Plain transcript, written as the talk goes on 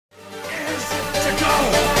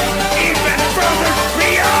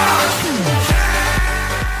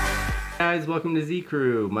guys, welcome to Z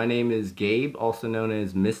Crew. My name is Gabe, also known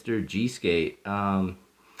as Mr. G Skate. Been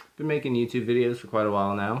making YouTube videos for quite a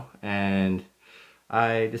while now, and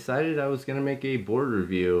I decided I was gonna make a board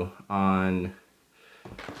review on,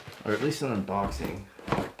 or at least an unboxing,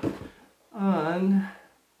 on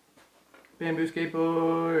Bamboo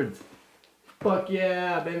skateboards. Fuck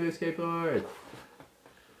yeah, Bamboo skateboards.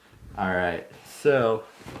 Alright, so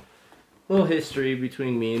a little history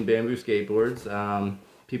between me and Bamboo skateboards.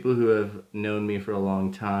 People who have known me for a long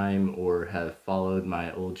time or have followed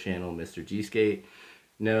my old channel, Mr. G Skate,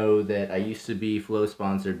 know that I used to be flow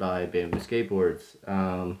sponsored by Bamboo Skateboards.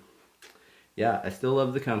 Yeah, I still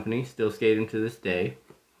love the company, still skate them to this day.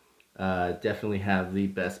 Definitely have the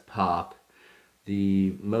best pop,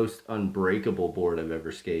 the most unbreakable board I've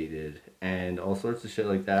ever skated, and all sorts of shit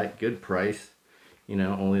like that. Good price, you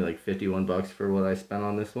know, only like 51 bucks for what I spent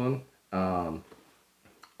on this one.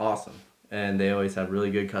 Awesome. And they always have really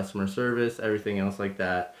good customer service, everything else like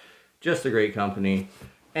that. Just a great company.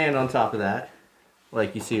 And on top of that,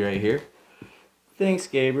 like you see right here, thanks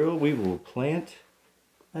Gabriel, we will plant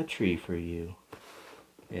a tree for you.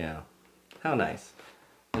 Yeah, how nice.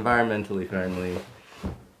 Environmentally friendly,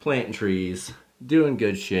 planting trees, doing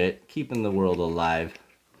good shit, keeping the world alive.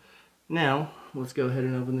 Now, let's go ahead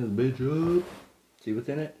and open this bitch up. See what's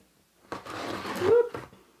in it. Whoop.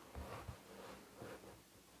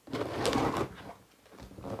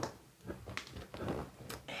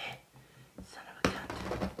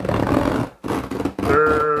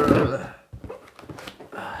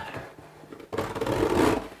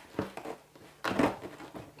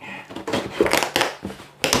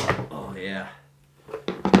 Oh yeah.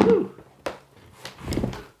 Woo.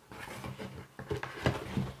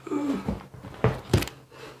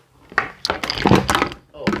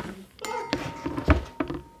 Oh fuck.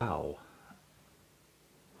 Ow.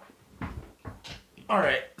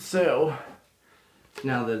 Alright, so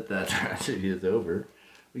now that that tragedy is over,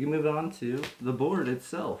 we can move on to the board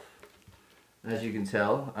itself. As you can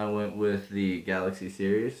tell, I went with the Galaxy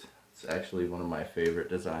series. It's actually one of my favorite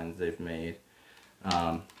designs they've made.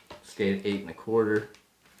 Skate 8 1/4.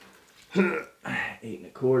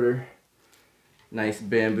 8 1/4. Nice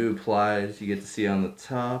bamboo plies you get to see on the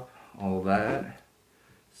top. All that.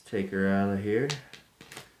 Let's take her out of here.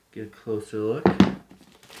 Get a closer look.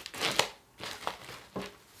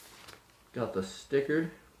 Got the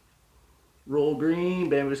sticker. Roll green,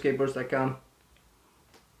 bambooskateboards.com.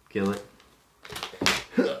 Kill it.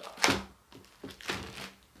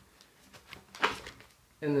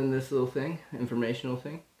 And then this little thing, informational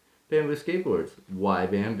thing. Bamboo skateboards. Why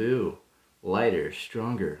bamboo? Lighter,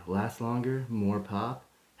 stronger, lasts longer, more pop.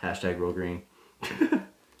 Hashtag roll green.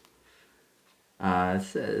 It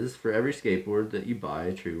says, for every skateboard that you buy,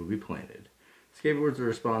 a tree will be planted. Skateboards are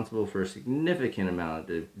responsible for a significant amount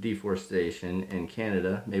of deforestation in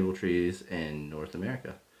Canada, maple trees in North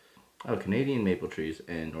America. Oh, Canadian maple trees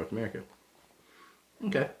in North America.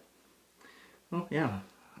 Okay. Well, yeah,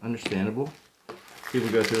 understandable. People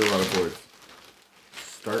go through a lot of boards.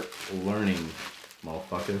 Start learning,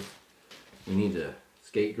 motherfuckers. We need to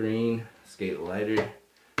skate green, skate lighter,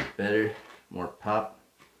 better, more pop.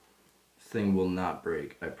 This thing will not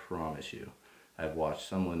break, I promise you. I've watched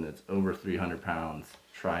someone that's over 300 pounds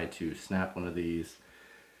try to snap one of these,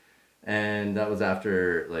 and that was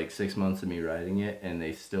after like 6 months of me riding it, and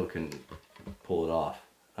they still couldn't pull it off.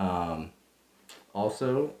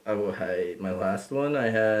 Also, my last one I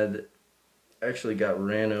had actually got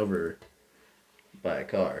ran over by a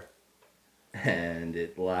car, and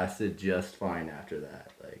it lasted just fine after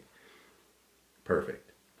that. Like,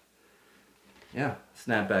 perfect. Yeah,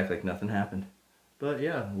 snap back like nothing happened. But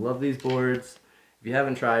yeah, love these boards. If you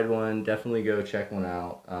haven't tried one, definitely go check one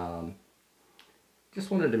out.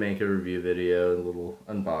 Just wanted to make a review video, a little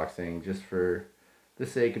unboxing, just for the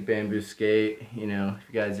sake of Bamboo Skate. You know, if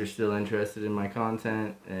you guys are still interested in my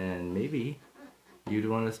content, and maybe you'd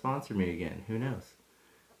want to sponsor me again. Who knows?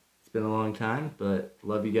 It's been a long time, but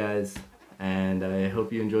love you guys, and I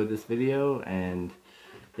hope you enjoyed this video. And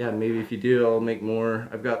yeah, maybe if you do, I'll make more.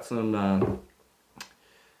 I've got some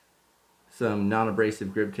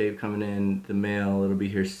non-abrasive grip tape coming in the mail. It'll be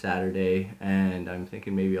here Saturday, and I'm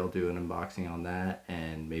thinking maybe I'll do an unboxing on that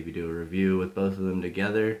and maybe do a review with both of them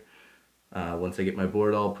together once I get my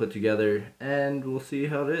board all put together, and we'll see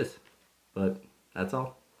how it is. But that's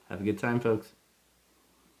all. Have a good time, folks.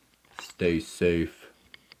 Stay safe.